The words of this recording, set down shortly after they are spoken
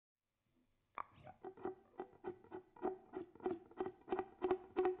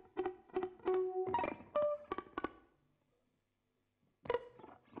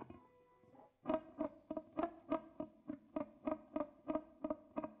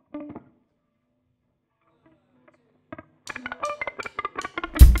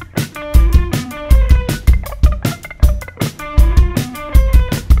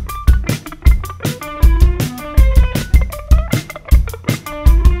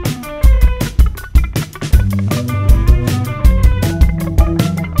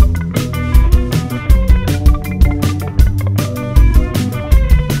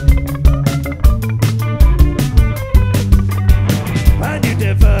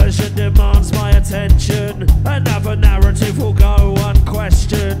diversion demands my attention. Another narrative will go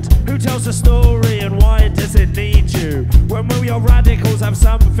unquestioned. Who tells the story and why does it need you? When will your radicals have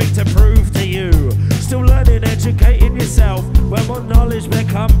something to prove to you? Still learning, educating yourself, when will knowledge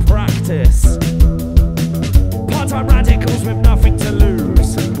become practice? Part-time radicals with nothing to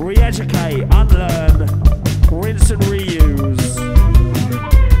lose. Re-educate, unlearn, rinse and reuse.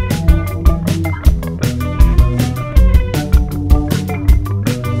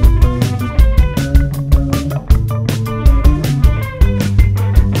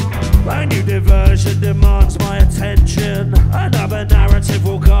 A new diversion demands my attention. Another narrative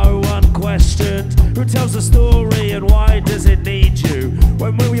will go unquestioned. Who tells the story and why does it need you?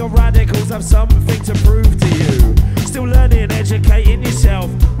 When will your radicals have something to prove to you? Still learning, educating yourself,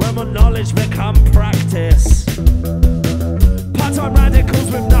 when will knowledge become practice? Part-time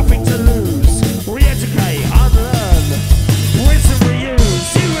radicals with nothing to lose. Re-educate, unlearn, rinse and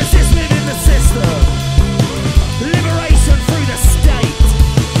reuse. You resist within the system. Liberation through the state.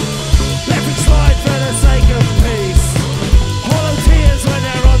 Let it slide for the sake of peace. Hollow tears when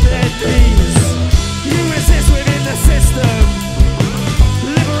they're on their knees. You resist within the system.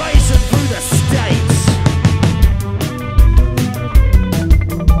 Liberation through the state.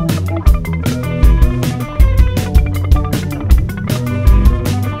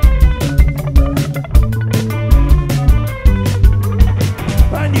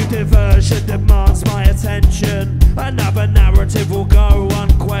 A new diversion demands my attention. Another narrative will go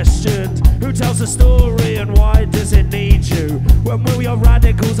unquestioned. Who tells the story and why does it need you? When will your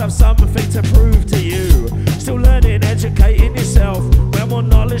radicals have something to prove to you? Still learning, educating yourself, when will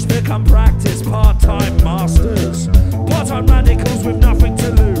knowledge become practice? Part-time masters, part-time radicals with nothing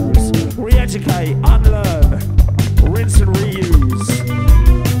to lose. Re-educate, unlearn, rinse and reuse.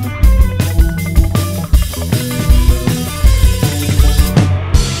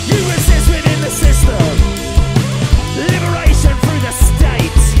 System. Liberation through the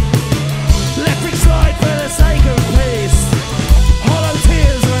state. Let things slide for the sake of peace. Hollow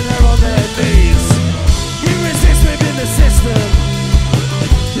tears when they're on their knees. You resist within the system.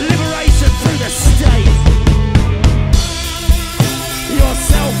 Liberation through the state. Your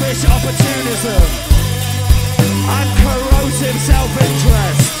selfish opportunism and corrosive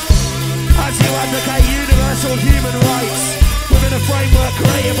self-interest as you advocate universal human rights within a framework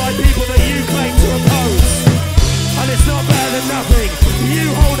created by people that you claim to oppose. And it's not better than nothing.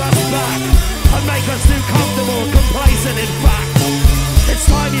 You hold us back and make us too comfortable and complacent. In fact, it's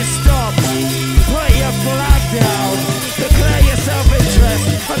time you stop, put your flag down, declare your self-interest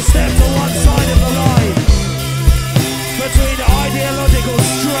and step to one side of the line between ideological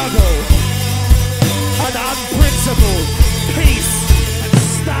struggle and unprincipled